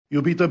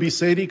Iubită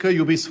biserică,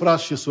 iubiți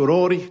frați și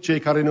surori, cei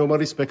care ne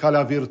urmăriți pe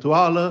calea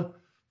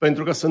virtuală,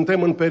 pentru că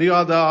suntem în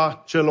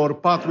perioada celor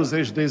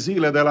 40 de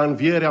zile de la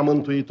învierea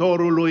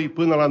Mântuitorului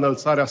până la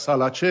înălțarea sa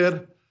la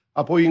cer,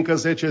 apoi încă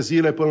 10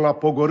 zile până la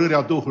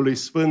pogorârea Duhului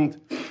Sfânt.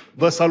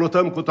 Vă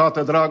salutăm cu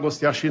toată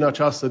dragostea și în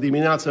această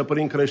dimineață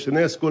prin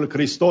creștinescul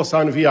Hristos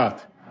a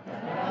înviat.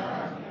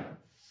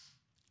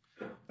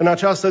 În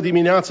această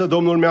dimineață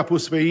Domnul mi-a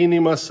pus pe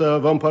inimă să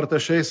vă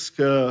împărtășesc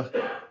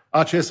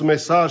acest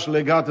mesaj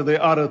legat de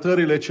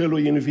arătările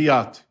celui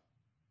inviat.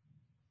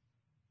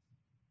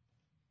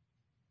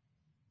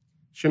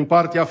 Și în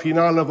partea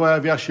finală voi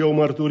avea și o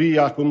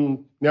mărturie,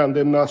 cum ne-a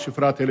îndemnat și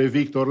fratele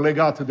Victor,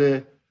 legat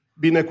de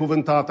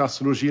binecuvântata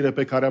slujire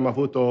pe care am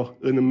avut-o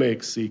în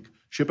Mexic.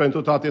 Și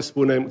pentru toate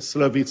spunem,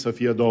 slăvit să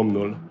fie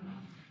Domnul.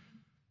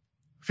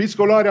 Fiți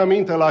cu luare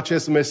aminte la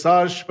acest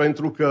mesaj,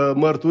 pentru că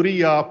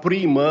mărturia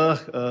primă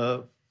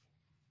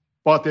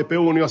poate pe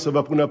unii o să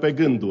vă pună pe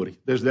gânduri.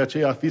 Deci de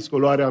aceea fiți cu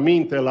luare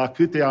aminte la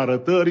câte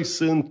arătări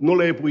sunt, nu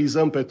le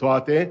epuizăm pe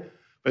toate,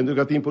 pentru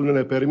că timpul nu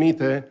ne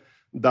permite,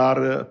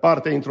 dar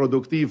partea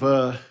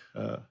introductivă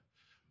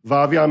va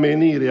avea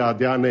menirea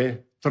de a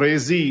ne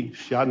trezi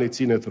și a ne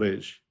ține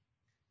treji.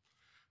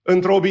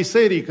 Într-o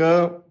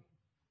biserică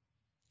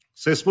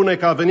se spune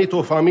că a venit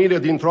o familie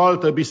dintr-o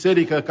altă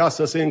biserică ca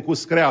să se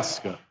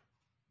încuscrească.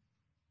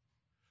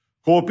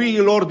 Copiii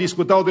lor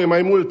discutau de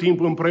mai mult timp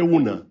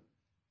împreună.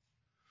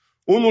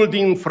 Unul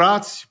din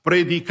frați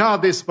predica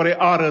despre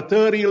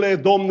arătările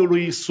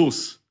Domnului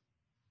Isus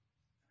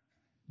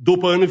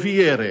după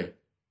înviere.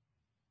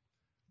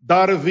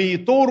 Dar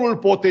viitorul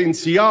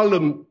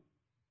potențial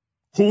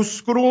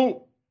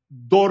cuscru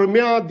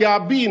dormea de-a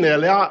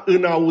binelea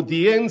în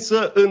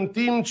audiență, în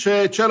timp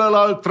ce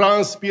celălalt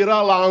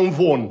transpira la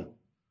amvon.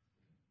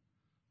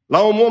 La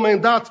un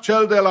moment dat,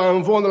 cel de la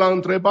amvon l-a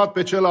întrebat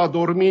pe cel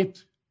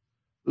adormit,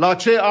 la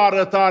ce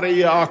arătare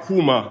e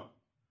acum?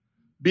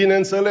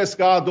 Bineînțeles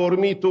că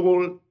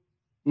adormitul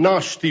n-a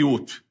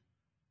știut.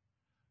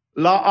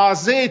 La a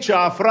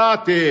 10-a,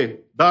 frate,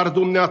 dar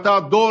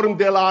dumneata dormi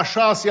de la a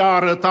 6-a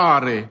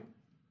arătare.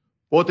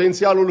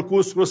 Potențialul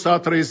cuscru s-a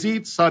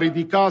trezit, s-a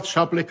ridicat și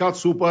a plecat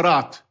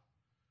supărat.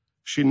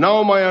 Și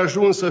n-au mai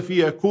ajuns să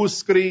fie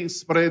cuscri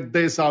spre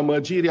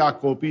dezamăgirea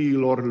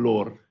copiilor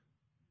lor.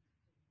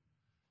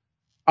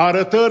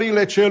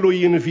 Arătările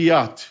celui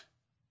inviat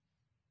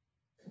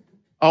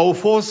au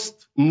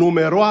fost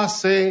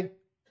numeroase,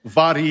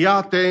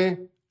 variate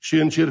și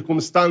în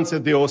circumstanțe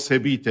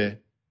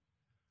deosebite.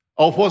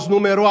 Au fost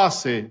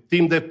numeroase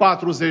timp de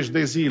 40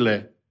 de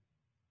zile.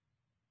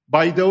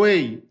 By the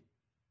way,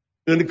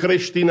 în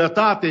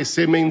creștinătate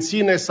se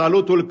menține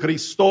salutul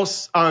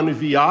Hristos a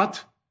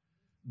înviat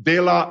de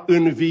la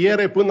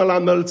înviere până la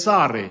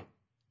înălțare.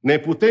 Ne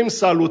putem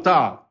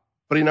saluta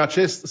prin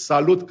acest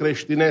salut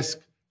creștinesc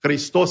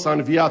Hristos a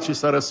înviat și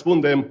să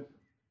răspundem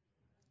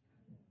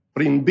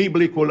prin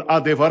biblicul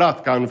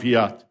adevărat că a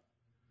înviat.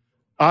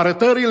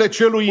 Arătările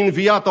celui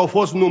inviat au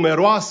fost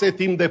numeroase,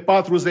 timp de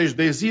 40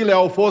 de zile,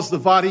 au fost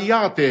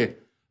variate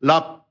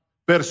la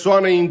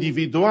persoane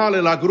individuale,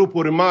 la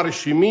grupuri mari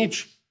și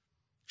mici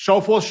și au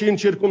fost și în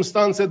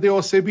circumstanțe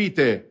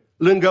deosebite,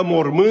 lângă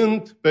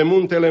mormânt, pe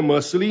muntele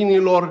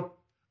măslinilor,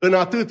 în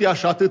atâtea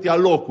și atâtea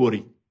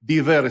locuri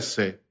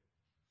diverse.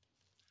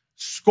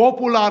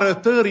 Scopul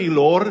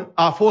arătărilor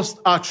a fost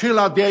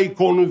acela de a-i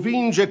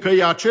convinge că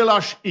e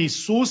același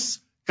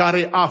Isus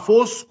care a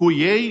fost cu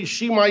ei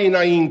și mai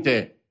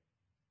înainte.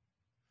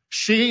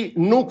 Și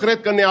nu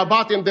cred că ne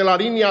abatem de la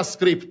linia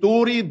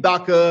Scripturii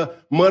dacă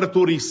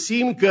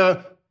mărturisim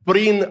că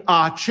prin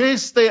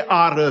aceste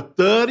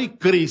arătări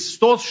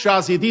Hristos și-a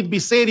zidit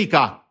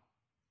biserica.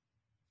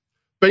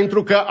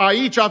 Pentru că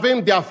aici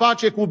avem de-a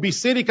face cu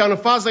biserica în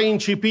faza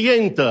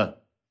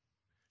incipientă.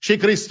 Și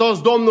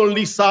Hristos Domnul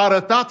li s-a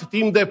arătat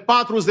timp de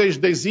 40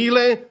 de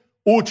zile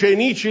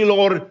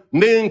ucenicilor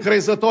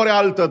neîncrezători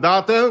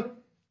altădată,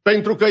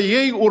 pentru că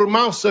ei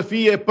urmau să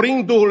fie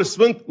prin Duhul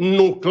Sfânt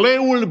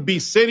nucleul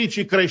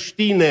bisericii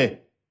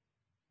creștine.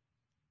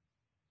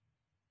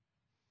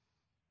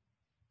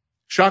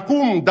 Și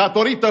acum,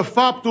 datorită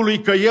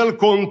faptului că El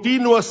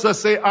continuă să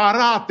se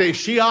arate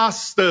și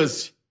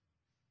astăzi,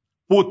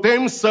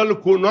 putem să-L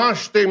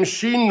cunoaștem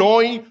și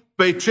noi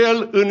pe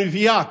Cel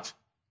înviat.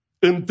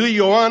 Întâi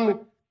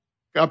Ioan,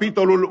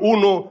 capitolul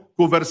 1,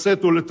 cu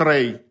versetul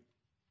 3.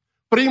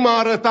 Prima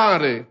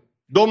arătare,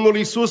 Domnul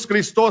Isus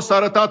Hristos a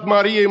arătat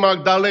Mariei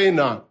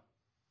Magdalena.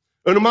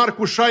 În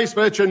Marcu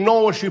 16,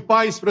 9 și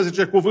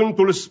 14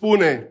 cuvântul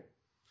spune: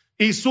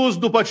 Isus,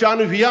 după ce a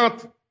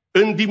înviat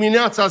în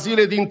dimineața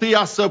zilei dintâi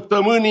a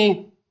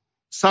săptămânii,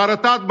 s-a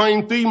arătat mai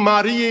întâi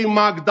Mariei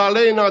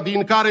Magdalena,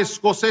 din care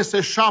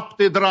scosese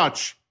 7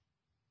 draci.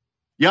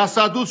 Ea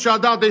s-a dus și a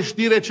dat de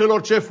știre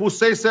celor ce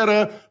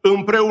fuseseră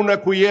împreună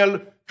cu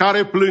el,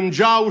 care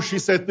plângeau și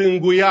se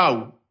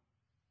tânguiau.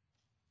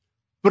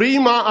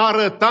 Prima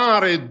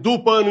arătare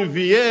după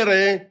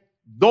înviere,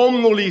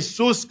 Domnul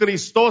Isus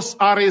Hristos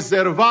a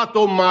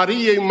rezervat-o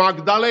Mariei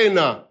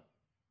Magdalena.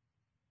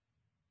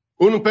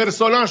 Un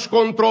personaj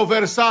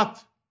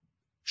controversat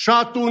și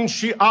atunci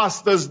și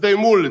astăzi de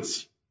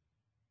mulți.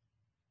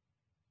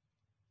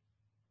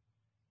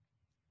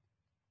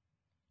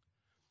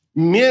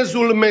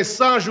 Miezul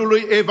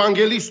mesajului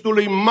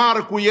evanghelistului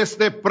Marcu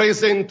este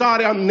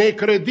prezentarea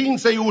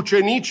necredinței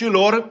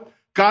ucenicilor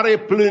care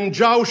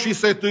plângeau și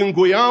se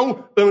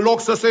tânguiau în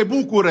loc să se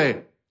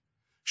bucure.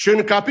 Și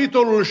în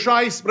capitolul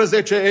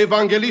 16,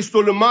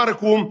 evanghelistul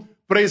Marcu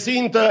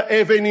prezintă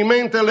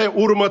evenimentele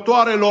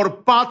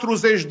următoarelor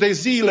 40 de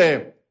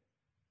zile,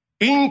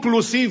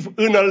 inclusiv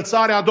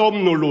înălțarea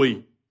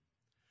Domnului.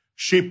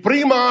 Și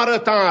prima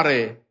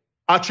arătare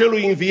a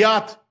celui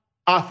înviat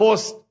a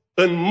fost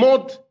în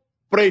mod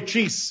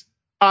precis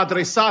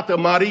adresată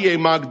Mariei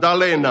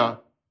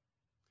Magdalena.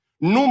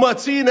 Nu mă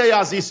ține,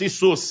 i-a zis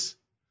Isus,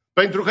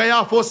 pentru că ea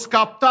a fost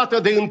captată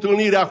de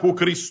întâlnirea cu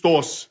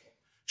Hristos.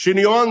 Și în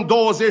Ioan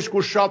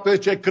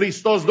 20:7,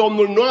 Hristos,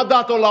 Domnul, nu a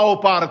dat-o la o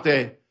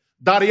parte,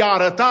 dar i-a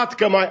arătat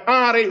că mai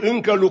are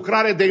încă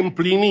lucrare de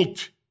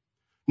împlinit.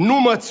 Nu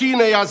mă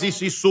ține, i-a zis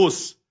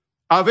Isus.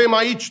 Avem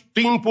aici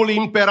timpul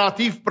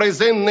imperativ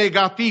prezent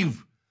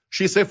negativ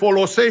și se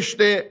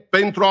folosește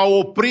pentru a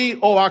opri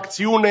o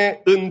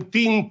acțiune în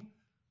timp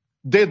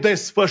de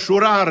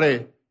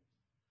desfășurare.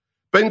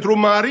 Pentru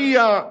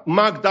Maria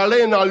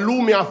Magdalena,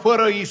 lumea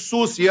fără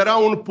Isus era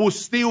un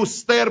pustiu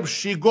sterb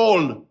și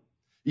gol.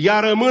 Ea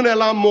rămâne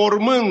la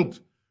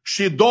mormânt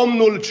și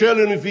Domnul cel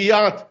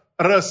înviat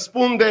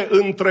răspunde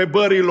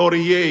întrebărilor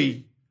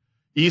ei.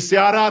 Îi se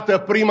arată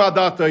prima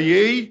dată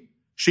ei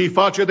și îi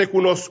face de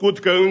cunoscut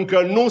că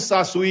încă nu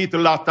s-a suit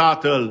la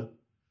Tatăl.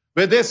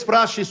 Vedeți,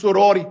 frați și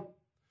surori,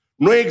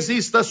 nu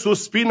există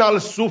suspin al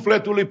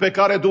sufletului pe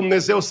care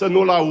Dumnezeu să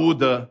nu-l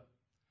audă.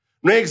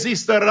 Nu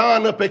există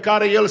rană pe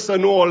care El să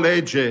nu o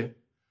lege.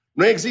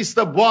 Nu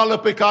există boală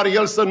pe care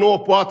El să nu o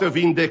poată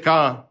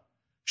vindeca.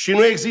 Și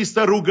nu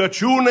există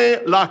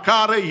rugăciune la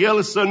care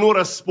El să nu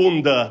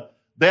răspundă.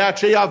 De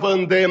aceea vă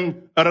îndemn,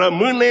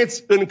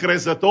 rămâneți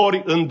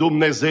încrezători în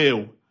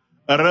Dumnezeu.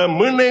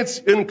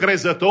 Rămâneți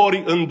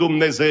încrezători în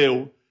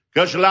Dumnezeu.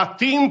 Căci la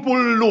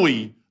timpul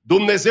Lui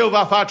Dumnezeu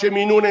va face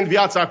minune în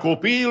viața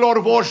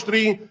copiilor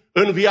voștri,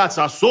 în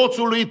viața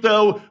soțului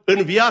tău,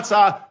 în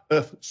viața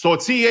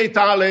soției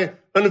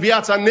tale, în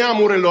viața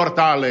neamurilor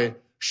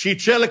tale. Și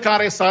cel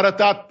care s-a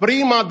arătat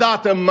prima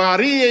dată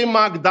Mariei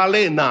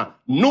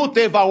Magdalena nu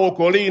te va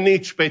ocoli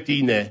nici pe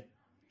tine.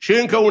 Și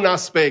încă un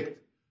aspect,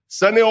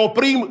 să ne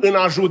oprim în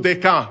a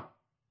judeca.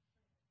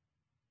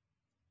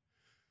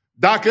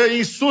 Dacă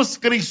Isus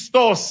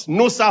Hristos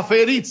nu s-a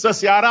ferit să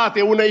se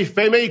arate unei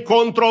femei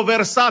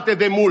controversate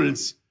de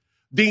mulți,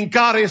 din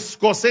care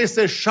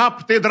scosese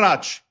 7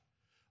 draci,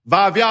 va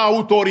avea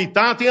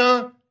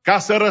autoritatea ca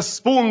să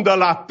răspundă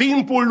la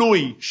timpul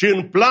Lui și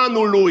în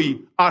planul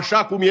Lui,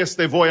 așa cum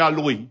este voia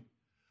Lui.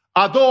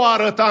 A doua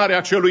arătare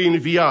a celui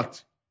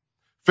înviat.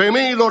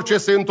 Femeilor ce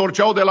se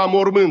întorceau de la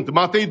mormânt,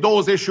 Matei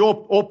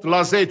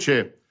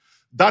 28:8-10.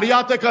 Dar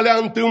iată că le-a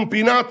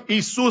întâmpinat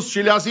Isus și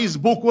le-a zis,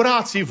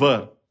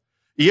 bucurați-vă!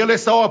 Ele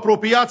s-au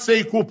apropiat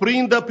să-i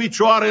cuprindă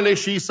picioarele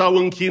și i s-au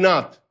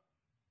închinat.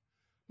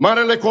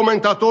 Marele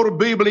comentator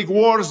biblic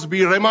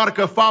Worsby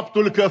remarcă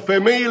faptul că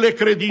femeile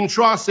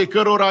credincioase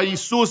cărora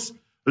Isus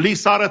li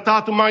s-a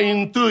arătat mai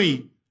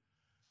întâi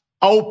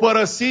au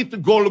părăsit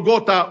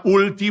Golgota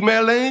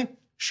ultimele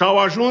și au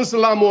ajuns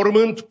la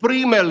mormânt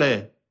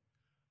primele.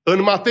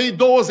 În Matei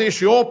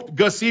 28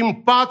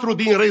 găsim 4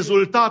 din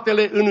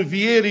rezultatele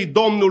învierii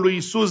Domnului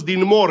Isus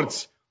din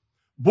morți.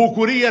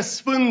 Bucurie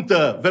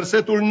sfântă,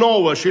 versetul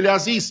 9, și le-a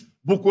zis,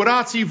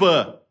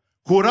 bucurați-vă!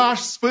 Curaj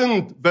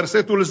sfânt,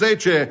 versetul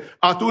 10,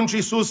 atunci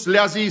Isus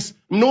le-a zis,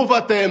 nu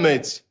vă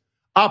temeți!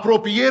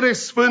 Apropiere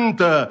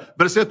sfântă,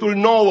 versetul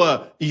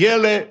 9,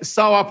 ele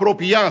s-au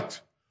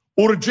apropiat.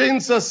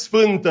 Urgență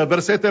sfântă,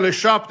 versetele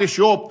 7 și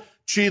 8,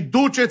 ci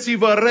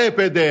duceți-vă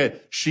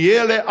repede, și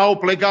ele au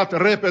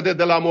plecat repede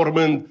de la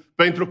mormânt,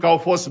 pentru că au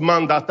fost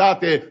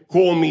mandatate cu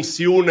o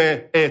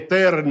misiune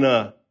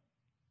eternă.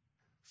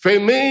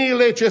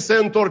 Femeile ce se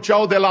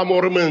întorceau de la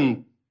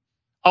mormânt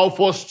au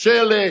fost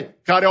cele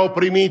care au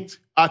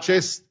primit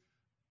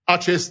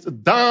acest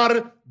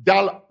dar de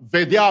a-L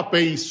vedea pe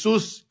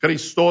Isus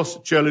Hristos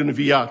cel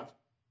înviat.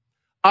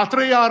 A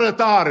treia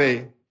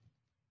arătare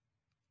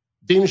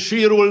din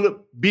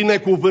șirul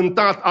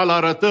binecuvântat al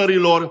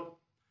arătărilor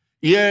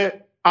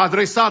e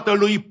adresată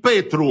lui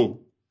Petru,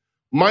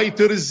 mai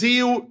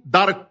târziu,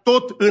 dar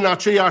tot în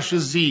aceeași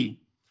zi.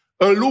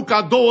 În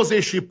Luca 24:34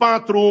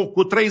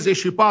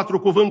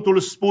 cuvântul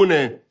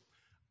spune,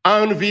 a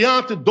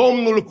înviat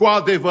Domnul cu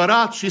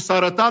adevărat și s-a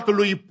arătat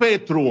lui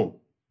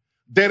Petru.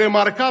 De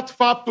remarcat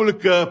faptul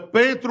că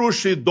Petru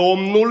și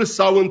Domnul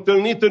s-au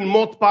întâlnit în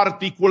mod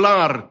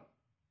particular.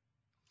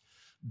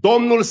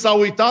 Domnul s-a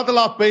uitat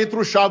la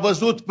Petru și a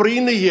văzut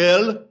prin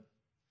el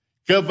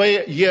că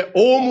e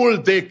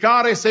omul de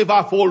care se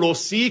va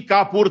folosi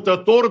ca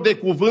purtător de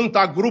cuvânt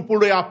a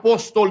grupului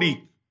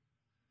apostolic.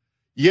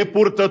 E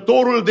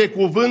purtătorul de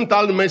cuvânt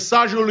al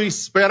mesajului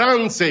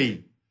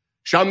speranței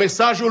și a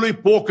mesajului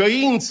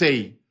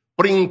pocăinței,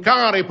 prin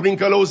care, prin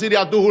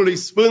călăuzirea Duhului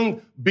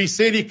Sfânt,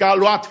 biserica a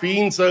luat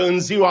ființă în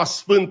ziua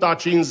sfântă a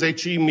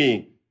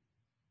Cincizecimii.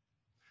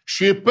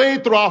 Și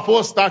Petru a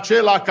fost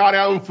acela care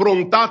a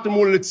înfruntat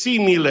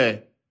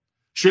mulțimile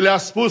și le-a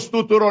spus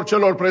tuturor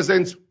celor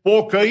prezenți: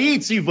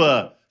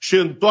 pocăiți-vă și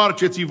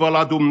întoarceți-vă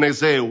la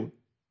Dumnezeu.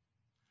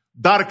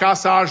 Dar ca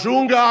să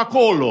ajungă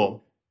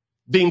acolo,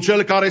 din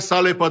cel care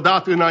s-a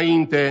lepădat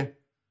înainte,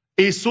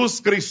 Isus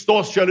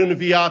Hristos cel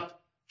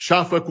înviat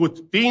și-a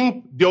făcut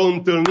timp de o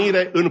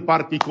întâlnire în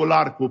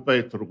particular cu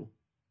Petru.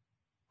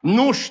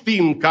 Nu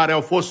știm care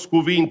au fost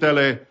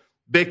cuvintele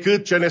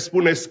decât ce ne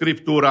spune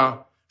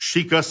Scriptura: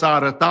 și că s-a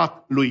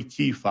arătat lui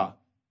Chifa.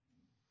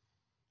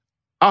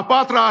 A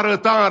patra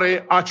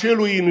arătare a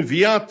celui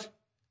înviat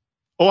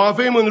o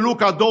avem în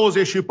Luca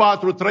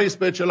 24,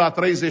 13 la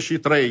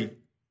 33.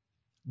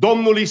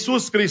 Domnul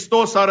Isus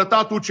Hristos a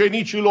arătat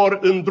ucenicilor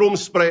în drum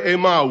spre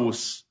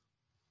Emaus.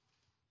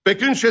 Pe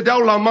când ședeau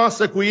la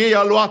masă cu ei,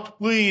 a luat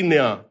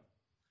pâinea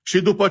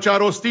și după ce a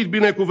rostit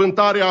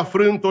binecuvântarea, a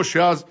frânt-o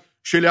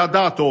și le-a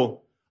dat-o.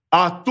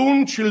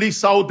 Atunci li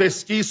s-au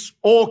deschis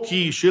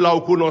ochii și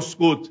l-au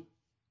cunoscut,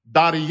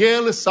 dar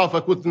el s-a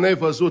făcut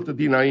nevăzut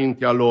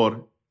dinaintea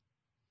lor.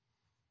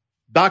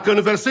 Dacă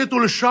în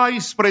versetul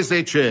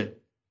 16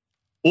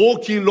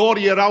 ochii lor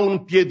erau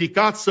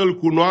împiedicați să-l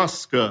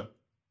cunoască,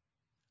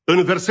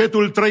 în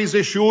versetul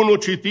 31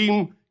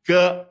 citim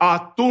că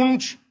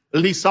atunci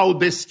li s-au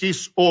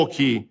deschis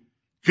ochii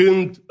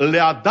când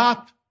le-a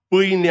dat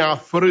pâinea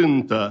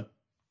frântă.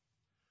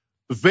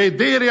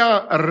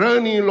 Vederea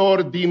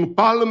rănilor din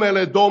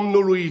palmele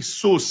Domnului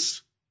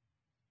Isus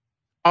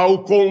au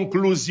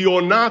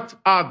concluzionat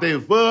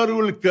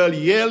adevărul că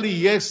El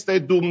este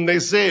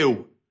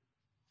Dumnezeu.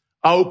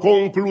 Au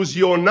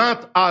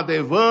concluzionat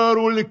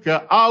adevărul că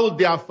au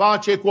de-a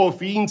face cu o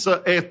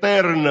ființă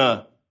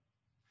eternă.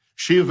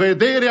 Și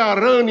vederea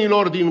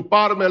rănilor din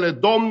palmele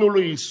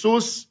Domnului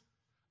Isus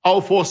au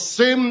fost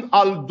semn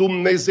al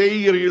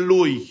dumnezeirii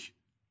Lui.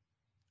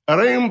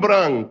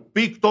 Rembrandt,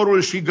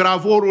 pictorul și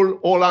gravorul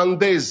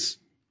olandez,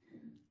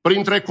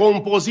 printre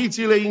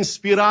compozițiile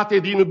inspirate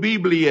din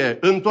Biblie,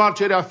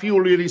 Întoarcerea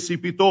fiului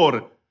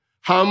risipitor,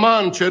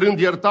 Haman cerând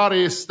iertare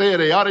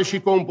Estere, are și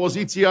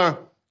compoziția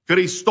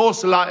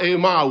Hristos la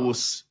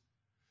Emaus.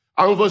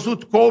 Am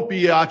văzut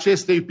copii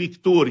acestei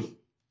picturi,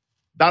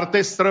 dar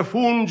te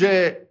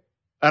străfunge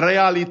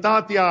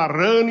realitatea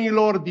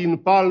rănilor din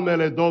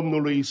palmele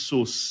Domnului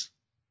Isus,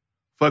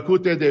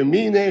 făcute de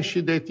mine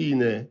și de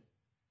tine,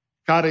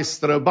 care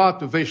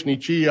străbat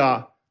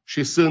veșnicia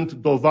și sunt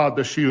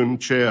dovadă și în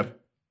cer.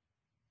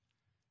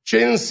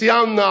 Ce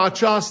înseamnă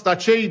aceasta?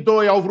 Cei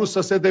doi au vrut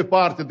să se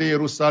departe de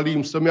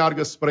Ierusalim, să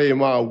meargă spre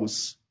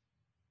Emaus,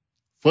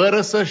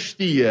 fără să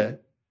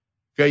știe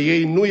că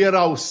ei nu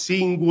erau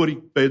singuri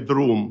pe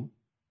drum.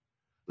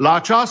 La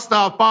această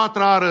a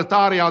patra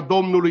arătare a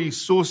Domnului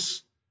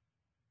Isus,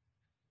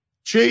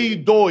 cei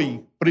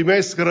doi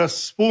primesc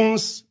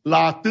răspuns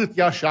la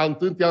atâtea și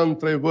atâtea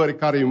întrebări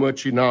care îi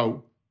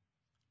măcinau.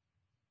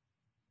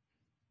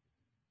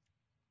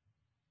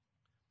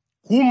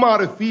 Cum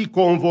ar fi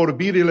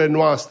convorbirile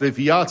noastre,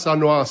 viața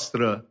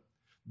noastră,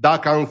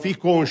 dacă am fi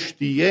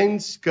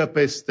conștienți că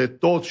peste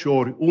tot și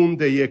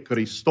oriunde e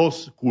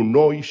Hristos cu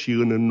noi și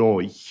în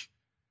noi?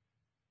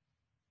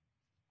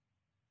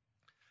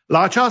 La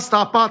această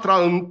a patra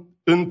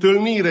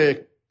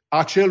întâlnire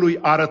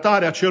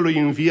arătare a celui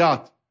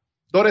înviat,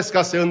 doresc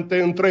ca să te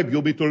întreb,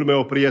 iubitul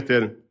meu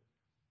prieten,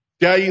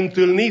 te-ai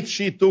întâlnit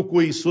și tu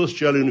cu Isus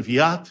cel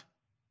înviat?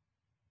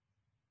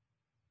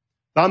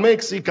 La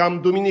Mexic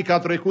am duminica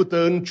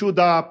trecută, în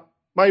ciuda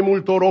mai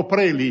multor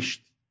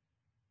opreliști,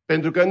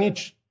 pentru că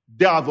nici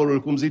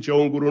diavolul, cum zice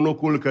ungurul, nu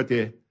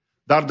culcă-te,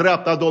 dar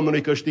dreapta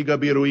Domnului câștigă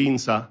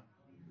biruința.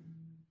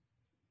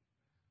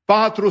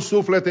 4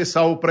 suflete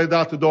s-au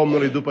predat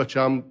Domnului după ce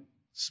am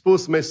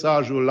spus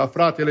mesajul la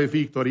fratele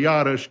Victor,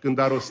 iarăși când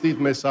a rostit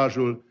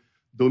mesajul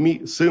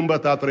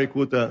sâmbăta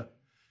trecută.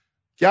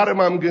 Chiar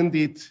m-am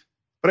gândit,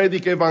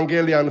 predic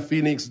Evanghelia în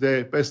Phoenix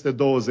de peste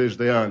 20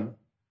 de ani,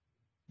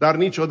 dar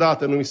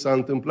niciodată nu mi s-a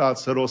întâmplat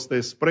să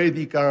rostesc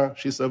predica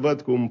și să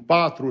văd cum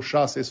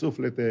 4-6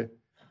 suflete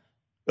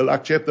îl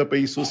acceptă pe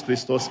Iisus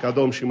Hristos ca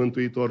Domn și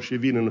Mântuitor și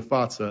vin în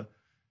față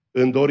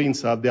în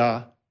dorința de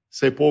a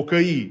se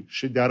pocăi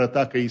și de a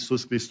arăta că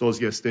Iisus Hristos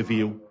este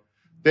viu.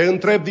 Te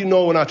întreb din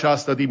nou în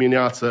această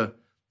dimineață,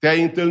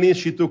 te-ai întâlnit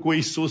și tu cu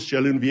Iisus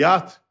cel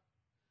înviat?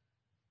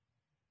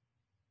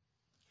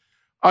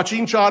 A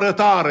 5-a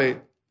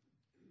arătare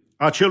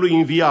a celui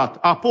înviat,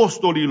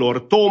 apostolilor,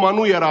 Toma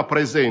nu era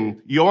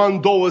prezent,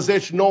 Ioan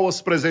 20,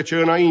 19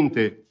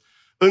 înainte.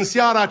 În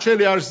seara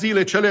aceleiași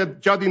zile,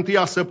 cea dintâi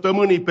a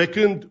săptămânii, pe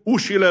când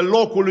ușile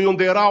locului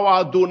unde erau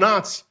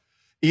adunați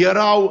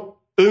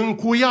erau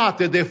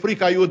încuiate de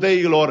frica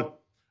iudeilor,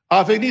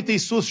 a venit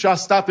Isus și a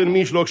stat în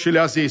mijloc și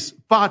le-a zis,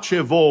 pace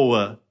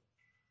vouă.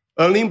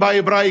 În limba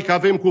ebraică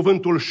avem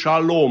cuvântul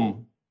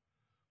shalom.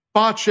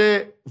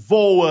 Pace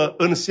vouă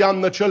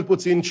înseamnă cel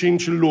puțin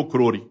 5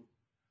 lucruri.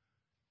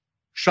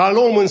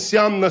 Shalom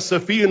înseamnă să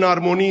fii în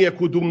armonie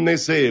cu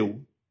Dumnezeu.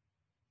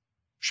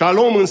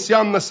 Shalom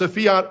înseamnă să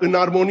fii în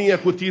armonie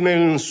cu tine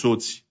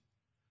însuți.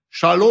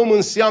 Șalom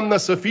înseamnă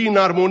să fii în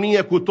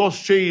armonie cu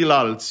toți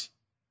ceilalți.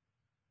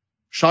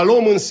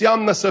 Șalom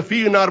înseamnă să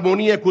fii în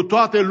armonie cu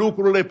toate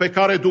lucrurile pe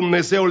care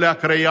Dumnezeu le-a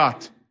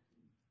creat.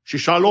 Și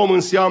șalom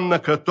înseamnă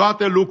că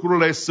toate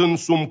lucrurile sunt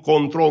sub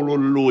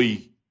controlul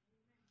Lui.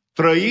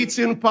 Trăiți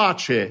în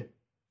pace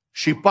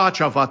și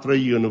pacea va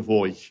trăi în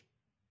voi.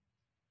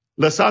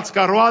 Lăsați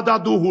ca roada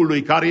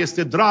Duhului, care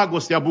este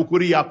dragostea,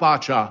 bucuria,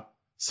 pacea,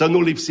 să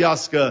nu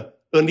lipsească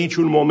în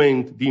niciun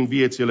moment din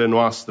viețile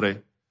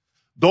noastre.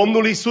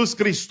 Domnul Isus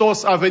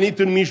Hristos a venit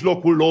în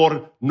mijlocul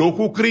lor, nu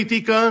cu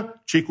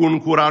critică, ci cu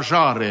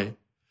încurajare.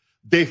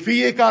 De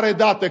fiecare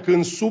dată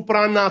când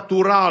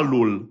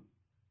supranaturalul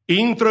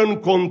intră în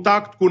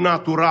contact cu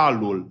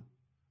naturalul,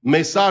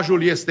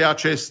 mesajul este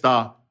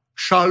acesta: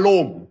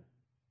 șalom,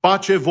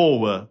 pace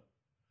vouă.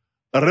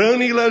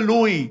 Rănile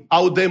lui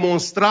au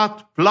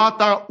demonstrat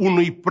plata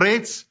unui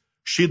preț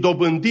și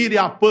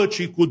dobândirea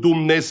păcii cu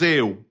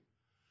Dumnezeu.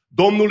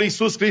 Domnul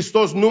Isus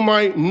Hristos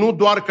nu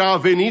doar că a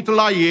venit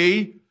la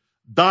ei,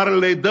 dar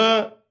le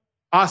dă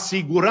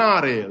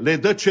asigurare, le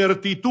dă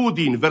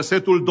certitudini,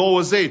 versetul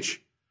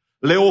 20,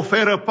 le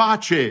oferă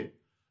pace,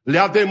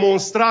 le-a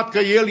demonstrat că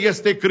El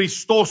este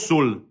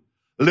Hristosul,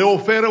 le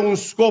oferă un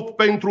scop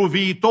pentru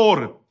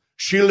viitor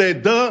și le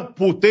dă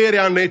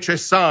puterea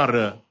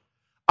necesară.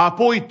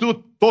 Apoi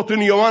tot în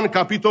Ioan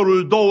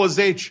capitolul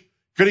 20,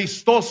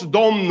 Hristos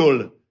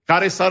Domnul,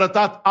 care s-a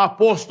arătat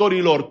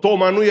apostolilor,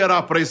 Toma nu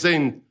era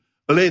prezent,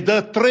 le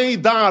dă 3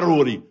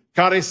 daruri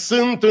care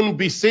sunt în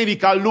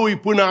biserica lui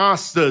până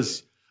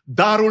astăzi.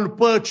 Darul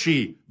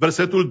păcii,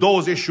 versetul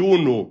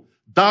 21,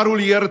 darul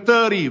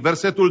iertării,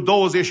 versetul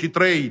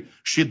 23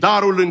 și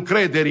darul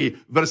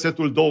încrederii,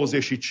 versetul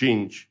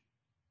 25.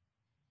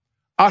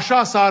 A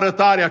 6-a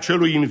arătare a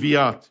celui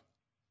înviat.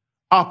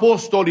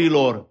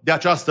 Apostolilor, de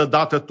această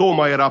dată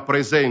Toma era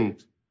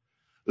prezent.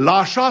 La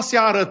a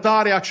 6-a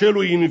arătare a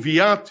celui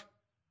înviat,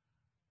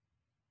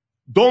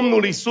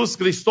 Domnul Isus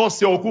Hristos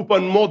se ocupă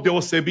în mod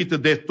deosebit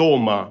de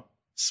Toma,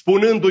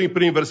 spunându-i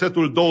prin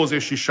versetul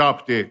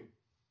 27,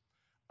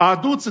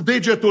 adu-ți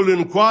degetul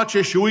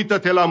încoace și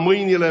uită-te la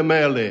mâinile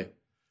mele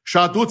și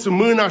adu-ți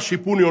mâna și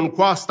pune-o în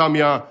coasta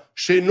mea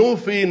și nu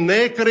fi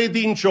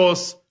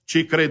necredincios,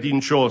 ci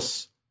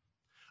credincios.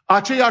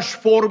 Aceeași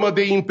formă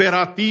de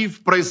imperativ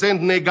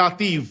prezent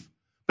negativ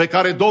pe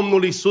care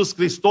Domnul Isus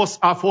Hristos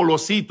a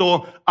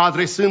folosit-o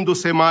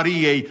adresându-se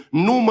Mariei,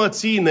 nu mă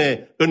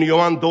ține în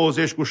Ioan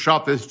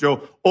 20:17,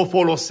 o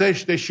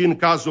folosește și în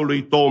cazul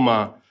lui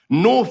Toma.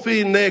 Nu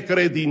fi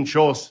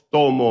necredincios,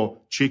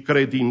 Tomo, ci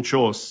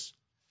credincios.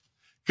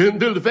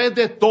 Când îl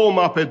vede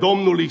Toma pe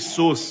Domnul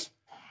Isus,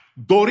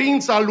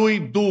 dorința lui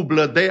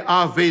dublă de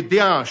a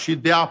vedea și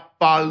de a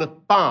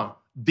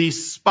palpa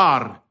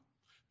dispar,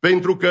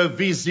 pentru că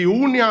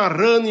viziunea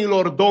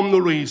rănilor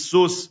Domnului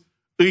Isus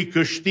îi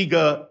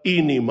câștigă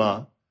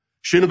inima.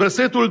 Și în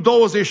versetul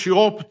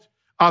 28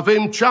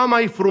 avem cea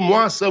mai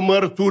frumoasă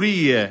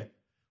mărturie.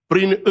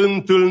 Prin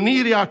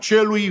întâlnirea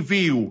celui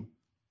viu,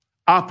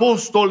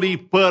 apostolii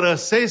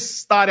părăsesc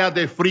starea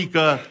de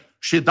frică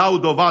și dau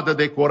dovadă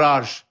de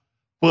curaj.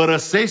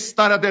 Părăsesc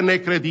starea de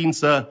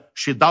necredință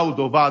și dau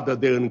dovadă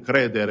de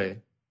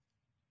încredere.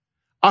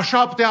 A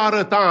 7-a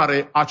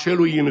arătare a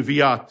celui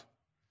înviat.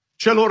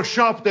 Celor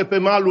 7 pe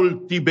malul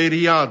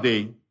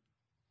Tiberiadei.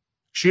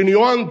 Și în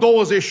Ioan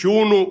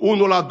 21,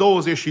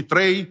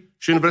 1-23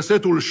 și în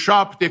versetul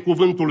 7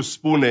 cuvântul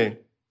spune: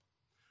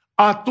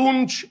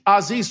 atunci a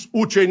zis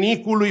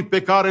ucenicului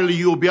pe care îl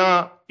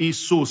iubea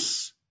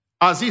Isus,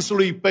 a zis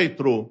lui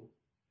Petru,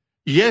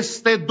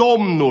 este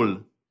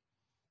Domnul.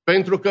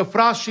 Pentru că,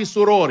 frați și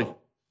surori,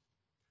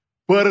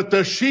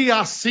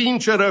 părtășia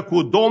sinceră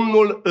cu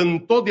Domnul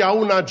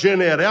întotdeauna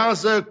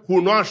generează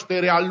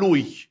cunoașterea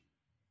Lui.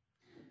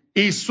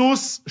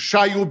 Isus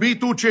și-a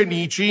iubit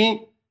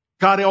ucenicii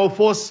care au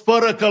fost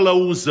fără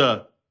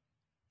călăuză.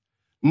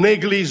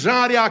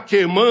 Neglijarea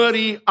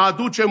chemării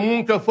aduce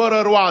muncă fără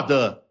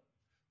roadă,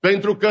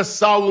 pentru că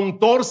s-au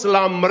întors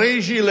la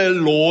mrejile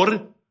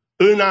lor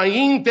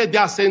înainte de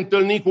a se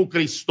întâlni cu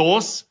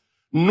Hristos,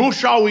 nu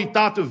și-au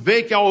uitat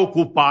vechea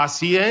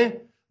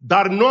ocupație,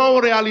 dar nu au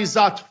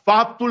realizat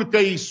faptul că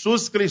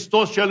Isus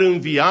Hristos cel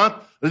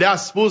înviat le-a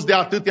spus de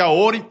atâtea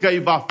ori că îi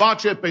va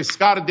face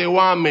pescari de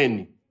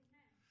oameni.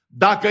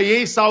 Dacă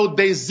ei s-au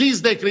dezis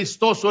de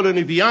Hristosul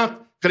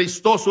înviat,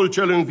 Hristosul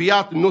cel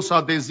înviat nu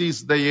s-a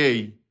dezis de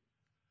ei.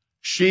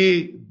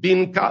 Și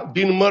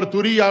din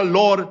mărturia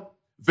lor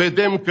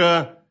vedem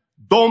că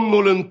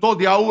Domnul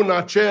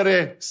întotdeauna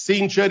cere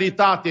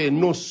sinceritate,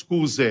 nu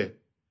scuze.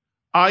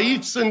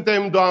 Aici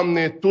suntem,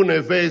 Doamne, Tu ne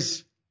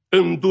vezi,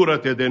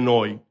 îndură-te de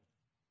noi.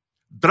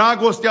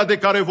 Dragostea de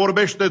care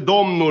vorbește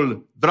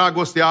Domnul,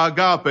 dragostea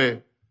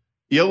agape,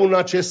 e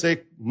una ce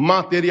se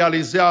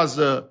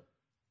materializează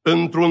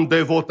într-un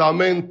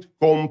devotament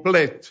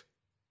complet.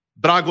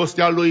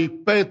 Dragostea lui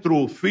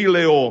Petru,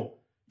 fileo,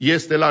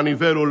 este la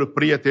nivelul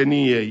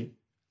prieteniei.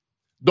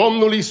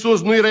 Domnul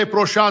Isus nu-i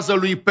reproșează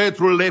lui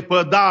Petru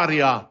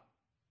lepădarea,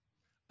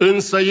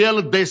 însă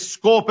el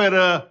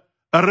descoperă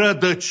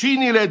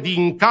rădăcinile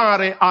din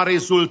care a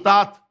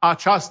rezultat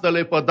această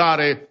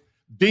lepădare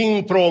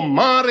dintr-o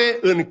mare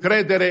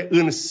încredere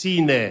în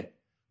sine.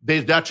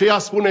 Deci de aceea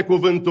spune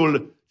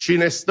cuvântul,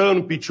 cine stă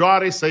în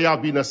picioare să ia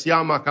bine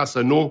seama ca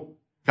să nu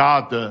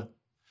cadă.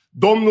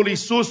 Domnul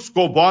Isus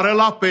coboară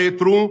la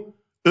Petru,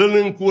 îl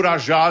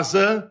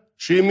încurajează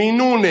și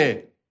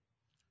minune,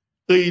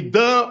 îi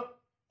dă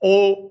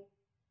o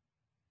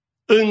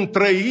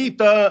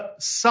întrăită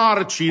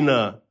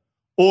sarcină,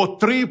 o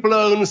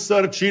triplă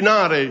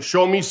însărcinare și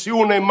o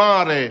misiune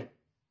mare.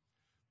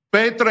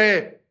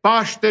 Petre,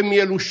 paște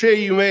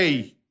mielușeii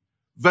mei,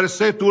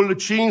 versetul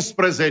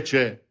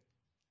 15.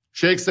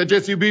 Și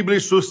exegeții Bibliei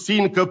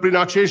susțin că prin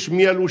acești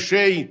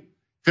mielușei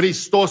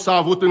Hristos a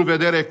avut în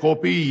vedere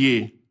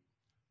copiii.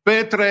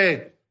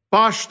 Petre,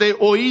 paște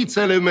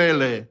oițele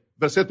mele,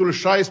 versetul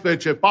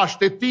 16,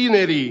 paște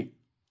tinerii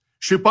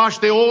și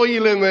paște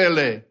oile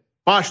mele,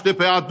 paște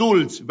pe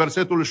adulți,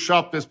 versetul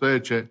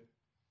 17.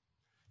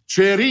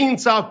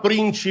 Cerința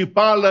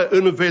principală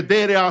în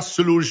vederea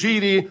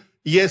slujirii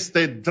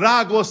este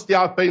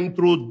dragostea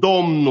pentru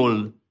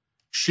Domnul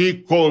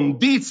și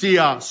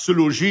condiția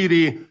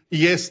slujirii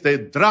este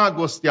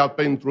dragostea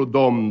pentru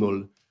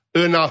Domnul.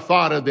 În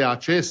afară de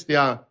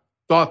acestea,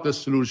 toată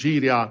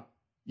slujirea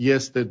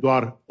este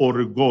doar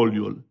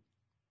orgoliul.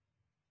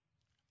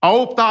 A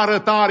opta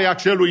arătare a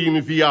celui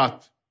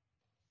înviat.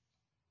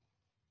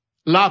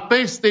 La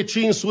peste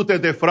 500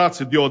 de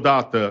frați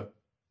deodată.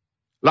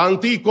 La 1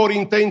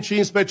 Corinteni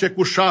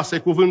 15:6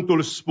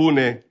 cuvântul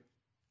spune,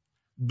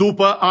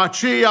 după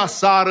aceea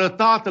s-a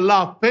arătat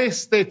la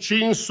peste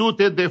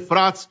 500 de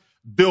frați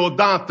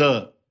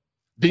deodată,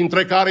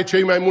 dintre care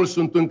cei mai mulți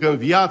sunt încă în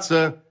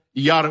viață,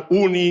 iar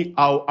unii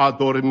au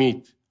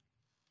adormit.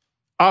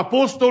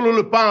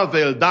 Apostolul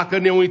Pavel, dacă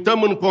ne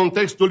uităm în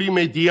contextul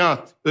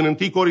imediat, în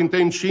 1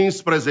 Corinteni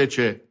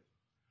 15,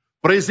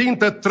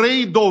 prezintă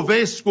 3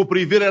 dovezi cu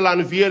privire la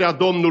învierea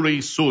Domnului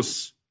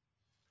Isus.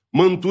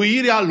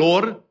 Mântuirea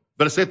lor,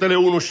 versetele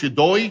 1 și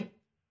 2,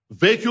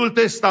 Vechiul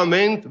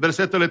Testament,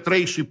 versetele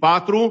 3 și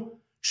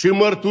 4, și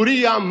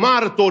mărturia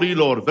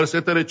martorilor,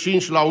 versetele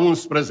 5 la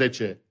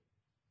 11.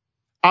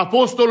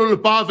 Apostolul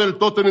Pavel,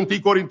 tot în 1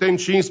 Corinteni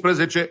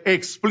 15,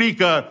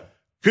 explică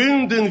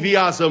când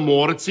înviază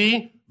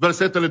morții,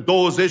 versetele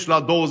 20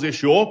 la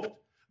 28,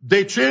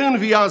 de ce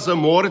înviază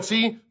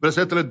morții,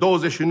 versetele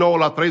 29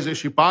 la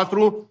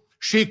 34,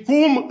 și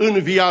cum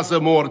înviază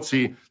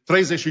morții,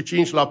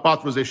 35 la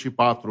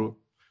 44.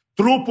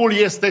 Trupul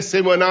este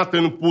semănat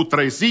în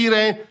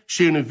putrezire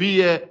și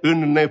învie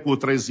în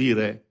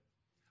neputrezire.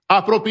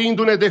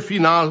 Apropiindu-ne de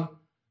final,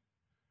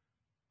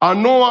 a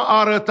noua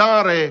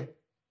arătare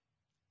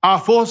a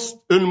fost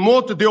în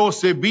mod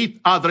deosebit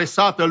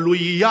adresată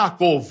lui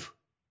Iacov.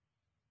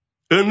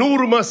 În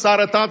urmă s-a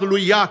arătat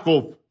lui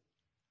Iacov.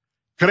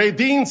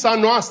 Credința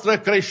noastră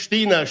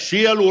creștină,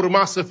 și el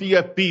urma să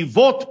fie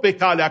pivot pe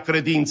calea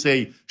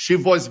credinței și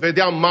voi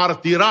vedea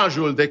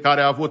martirajul de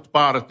care a avut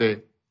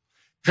parte.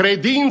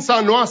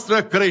 Credința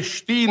noastră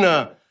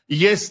creștină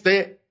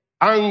este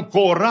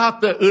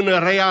ancorată în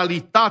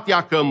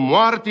realitatea că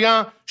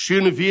moartea și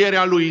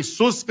învierea lui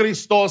Isus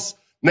Hristos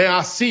ne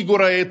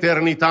asigură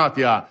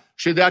eternitatea.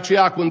 Și de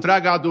aceea cu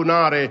întreaga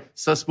adunare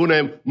să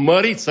spunem,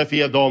 mărit să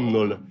fie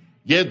Domnul.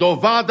 E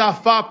dovada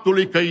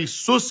faptului că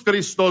Isus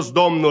Hristos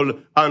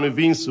Domnul a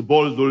învins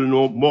boldul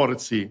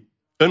morții.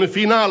 În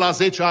final, a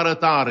 10-a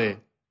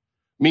arătare,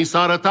 mi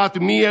s-a arătat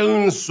mie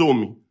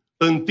însumi,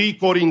 1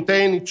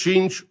 Corinteni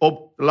 5,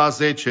 8 la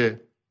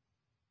 10.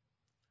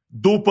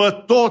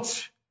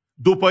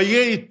 După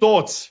ei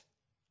toți,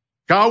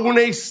 ca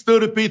unei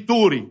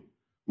stârpituri,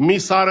 mi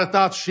s-a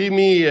arătat și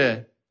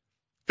mie,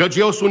 căci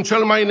eu sunt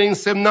cel mai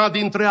neînsemnat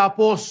dintre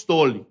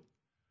apostoli.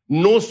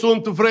 Nu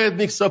sunt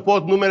vrednic să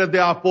pot numele de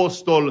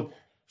apostol,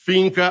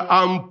 fiindcă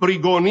am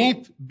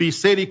prigonit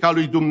biserica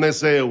lui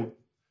Dumnezeu.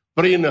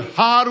 Prin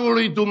harul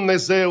lui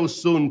Dumnezeu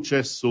sunt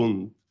ce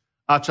sunt.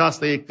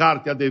 Aceasta e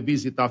cartea de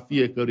vizită a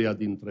fiecăruia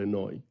dintre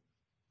noi.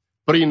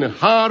 Prin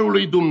harul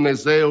lui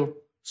Dumnezeu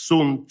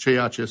sunt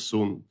ceea ce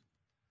sunt.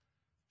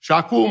 Și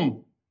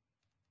acum,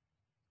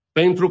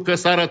 pentru că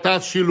s-a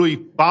arătat și lui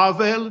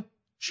Pavel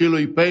și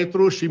lui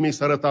Petru și mi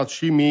s-a arătat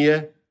și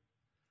mie,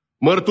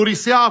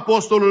 mărturisea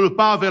apostolul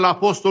Pavel,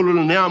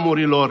 apostolul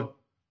neamurilor,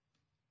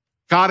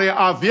 care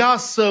avea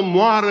să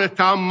moară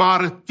ca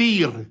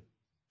martir,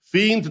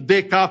 fiind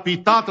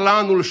decapitat la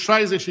anul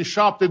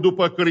 67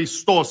 după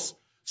Hristos,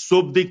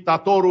 sub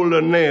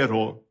dictatorul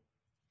Nero.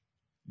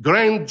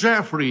 Grant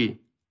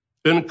Jeffrey,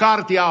 în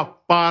cartea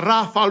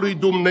Parafa lui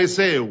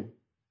Dumnezeu,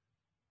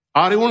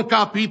 are un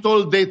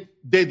capitol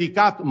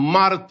dedicat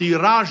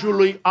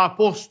martirajului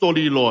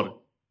apostolilor,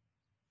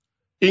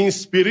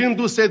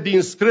 inspirându-se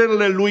din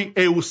scrierile lui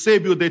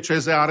Eusebiu de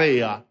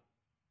Cezarea.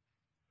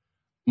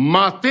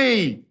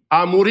 Matei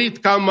a murit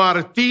ca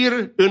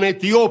martir în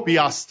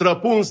Etiopia,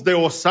 străpuns de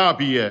o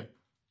sabie.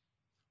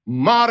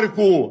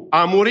 Marcu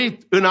a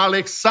murit în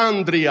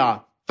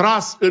Alexandria,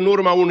 tras în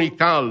urma unui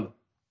cal.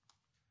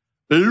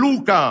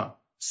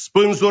 Luca,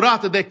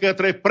 spânzurat de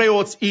către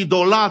preoți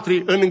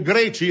idolatri în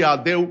Grecia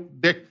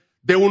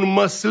de un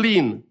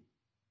măslin.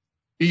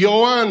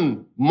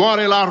 Ioan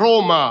moare la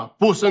Roma,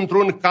 pus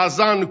într-un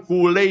cazan cu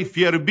ulei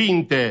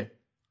fierbinte.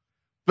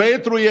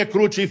 Petru e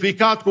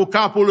crucificat cu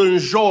capul în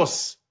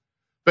jos,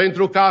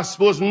 pentru că a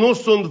spus, nu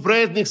sunt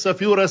vrednic să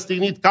fiu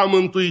răstignit ca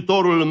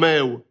mântuitorul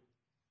meu.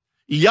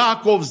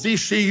 Iacov,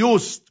 zis și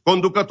Just,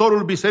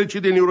 conducătorul bisericii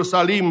din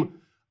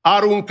Ierusalim,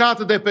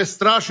 aruncat de pe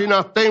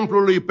strașina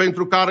templului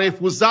pentru că a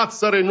refuzat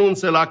să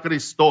renunțe la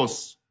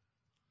Hristos.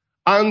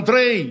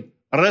 Andrei,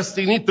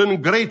 răstignit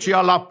în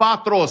Grecia la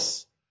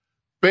Patros,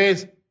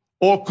 pe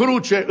o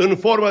cruce în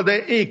formă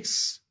de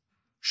X.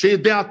 Și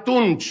de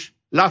atunci,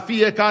 la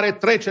fiecare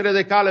trecere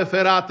de cale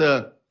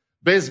ferată,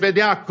 veți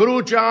vedea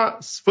crucea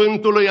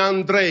Sfântului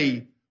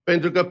Andrei,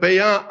 pentru că pe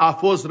ea a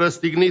fost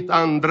răstignit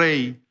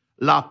Andrei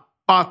la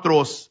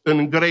Patros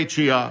în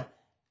Grecia.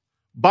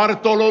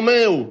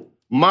 Bartolomeu,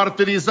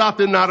 martirizat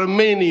în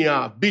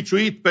Armenia,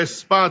 biciuit pe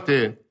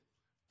spate.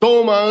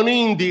 Toma în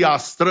India,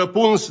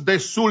 străpuns de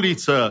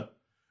suliță.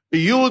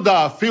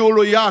 Iuda, fiul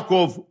lui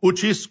Iacov,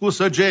 ucis cu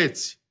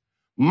săgeți.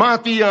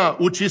 Matia,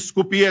 ucis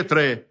cu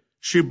pietre.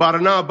 Și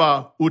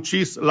Barnaba,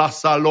 ucis la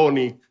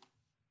Salonic.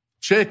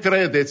 Ce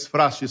credeți,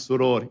 frați și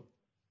surori?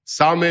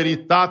 S-a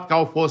meritat că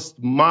au fost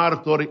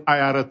martori ai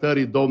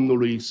arătării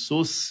Domnului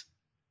Isus,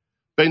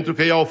 pentru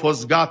că ei au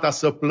fost gata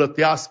să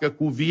plătească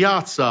cu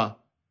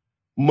viața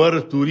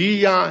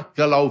mărturia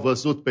că l-au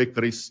văzut pe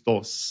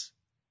Hristos.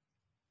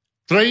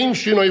 Trăim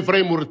și noi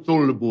vremuri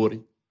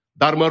tulburi,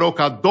 dar mă rog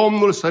ca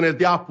Domnul să ne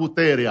dea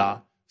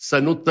puterea să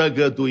nu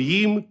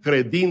tăgăduim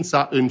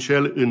credința în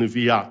cel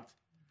înviat.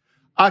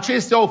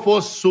 Acestea au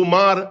fost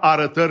sumar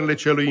arătările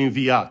celui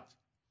înviat.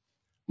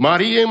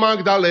 Mariei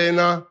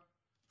Magdalena,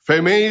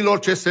 femeilor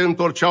ce se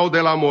întorceau de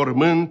la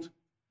mormânt,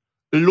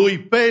 lui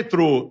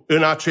Petru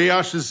în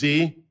aceeași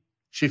zi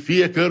și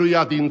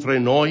fiecăruia dintre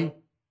noi,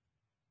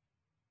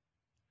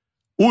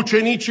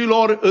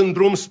 ucenicilor în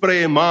drum spre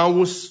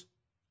Emaus,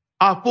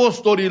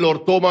 apostolilor,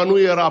 Toma nu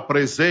era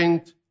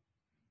prezent,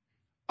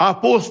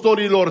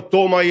 apostolilor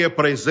Toma e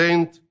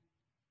prezent,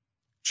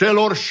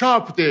 celor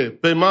 7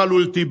 pe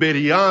malul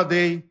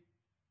Tiberiadei,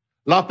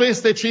 la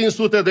peste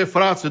 500 de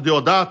frați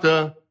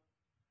deodată,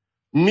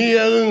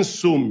 mie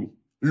însumi,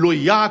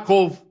 lui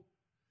Iacov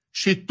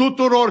și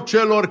tuturor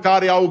celor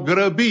care au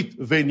grăbit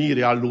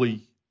venirea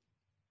lui.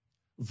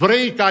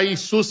 Vrei ca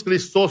Isus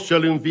Hristos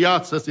cel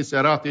înviat să ți se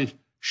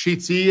arate și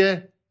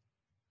ție?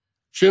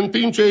 Și în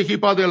timp ce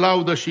echipa de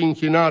laudă și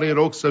închinare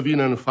rog să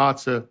vină în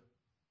față,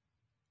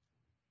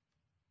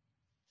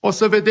 o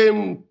să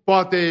vedem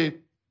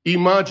poate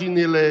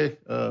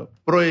imaginile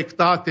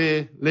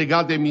proiectate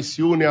legate de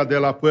misiunea de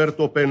la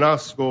Puerto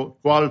Penasco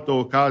cu altă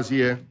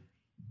ocazie.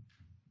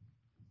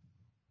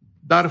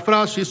 Dar,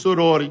 frați și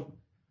surori,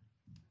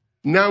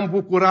 ne-am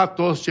bucurat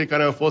toți cei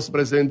care au fost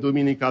prezenți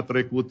duminica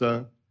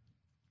trecută,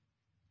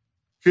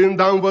 când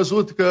am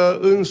văzut că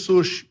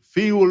însuși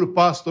fiul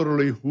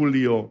pastorului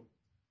Julio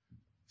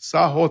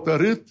s-a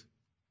hotărât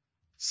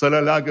să-L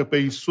aleagă pe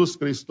Isus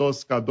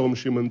Hristos ca Domn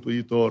și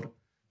Mântuitor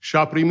și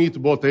a primit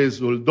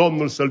botezul.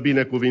 Domnul să-L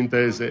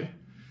binecuvinteze.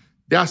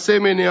 De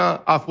asemenea,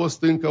 a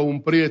fost încă un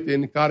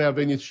prieten care a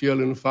venit și el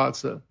în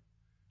față.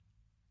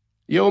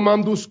 Eu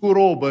m-am dus cu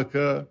robă,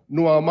 că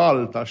nu am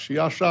alta și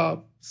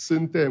așa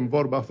suntem,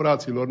 vorba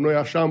fraților. Noi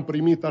așa am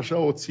primit, așa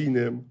o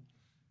ținem.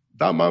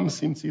 Dar m-am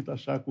simțit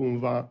așa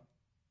cumva.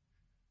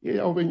 Ei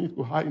au venit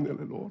cu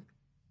hainele lor.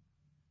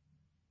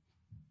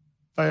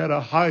 Dar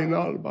era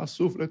haina albă a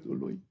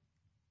sufletului,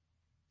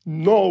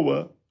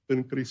 nouă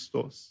în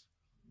Hristos.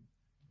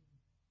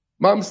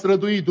 M-am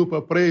străduit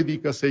după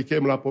predică să-i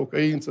chem la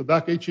pocăință.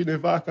 Dacă e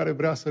cineva care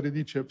vrea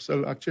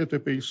să-L accepte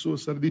pe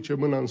Isus, să ridice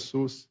mâna în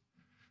sus.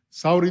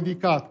 S-au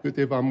ridicat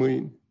câteva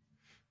mâini.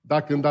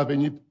 Dar când a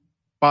venit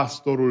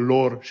pastorul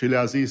lor și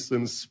le-a zis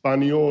în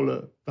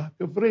spaniolă,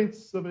 dacă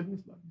vreți să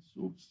veniți la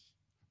Isus,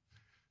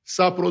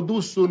 s-a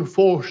produs un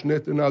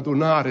foșnet în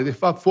adunare. De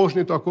fapt,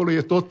 foșnetul acolo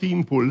e tot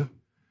timpul,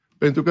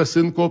 pentru că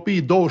sunt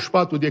copii,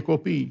 24 de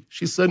copii.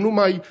 Și să nu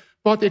mai,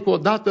 poate că o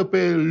dată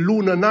pe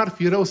lună n-ar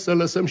fi rău să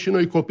lăsăm și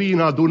noi copiii în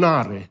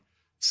adunare,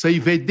 să-i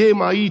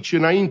vedem aici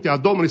înaintea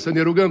Domnului, să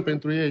ne rugăm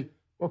pentru ei.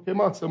 O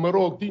chemat să mă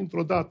rog,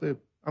 dintr-o dată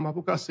am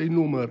apucat să-i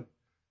număr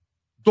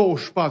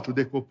 24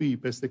 de copii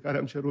peste care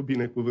am cerut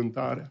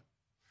binecuvântarea.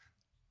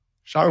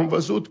 Și am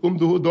văzut cum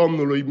Duhul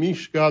Domnului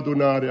mișcă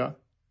adunarea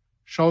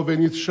și au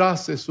venit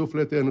 6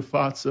 suflete în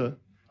față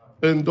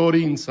în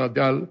dorința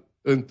de a-L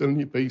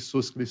întâlni pe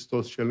Isus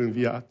Hristos cel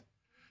înviat.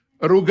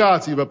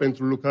 Rugați-vă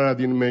pentru lucrarea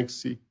din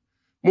Mexic.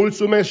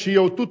 Mulțumesc și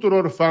eu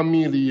tuturor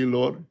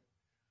familiilor,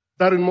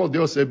 dar în mod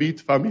deosebit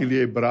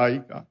familiei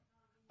ebraica.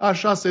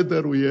 Așa se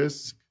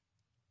dăruiesc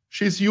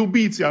și-s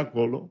iubiți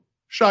acolo.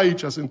 Și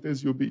aici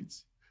sunteți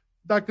iubiți.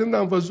 Dar când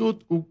am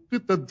văzut cu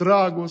câtă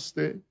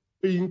dragoste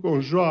îi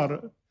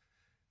înconjoară,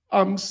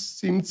 am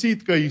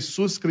simțit că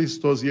Isus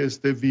Hristos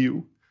este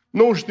viu.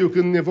 Nu știu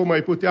când ne vom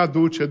mai putea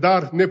duce,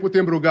 dar ne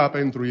putem ruga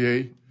pentru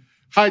ei.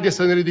 Haideți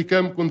să ne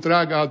ridicăm cu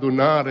întreaga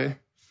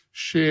adunare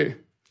și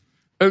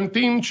în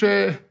timp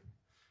ce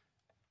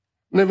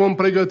ne vom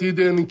pregăti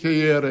de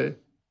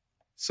încheiere,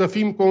 să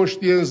fim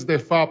conștienți de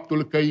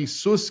faptul că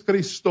Isus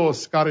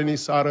Hristos, care ni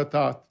s-a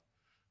arătat,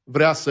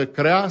 vrea să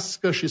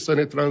crească și să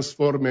ne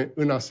transforme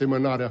în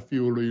asemănarea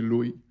Fiului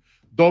Lui.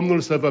 Domnul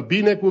să vă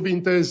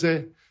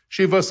binecuvinteze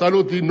și vă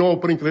salut din nou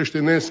prin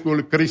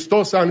creștinescul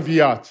Hristos a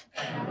înviat.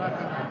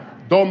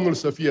 Domnul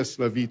să fie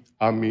slăvit.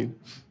 Amin.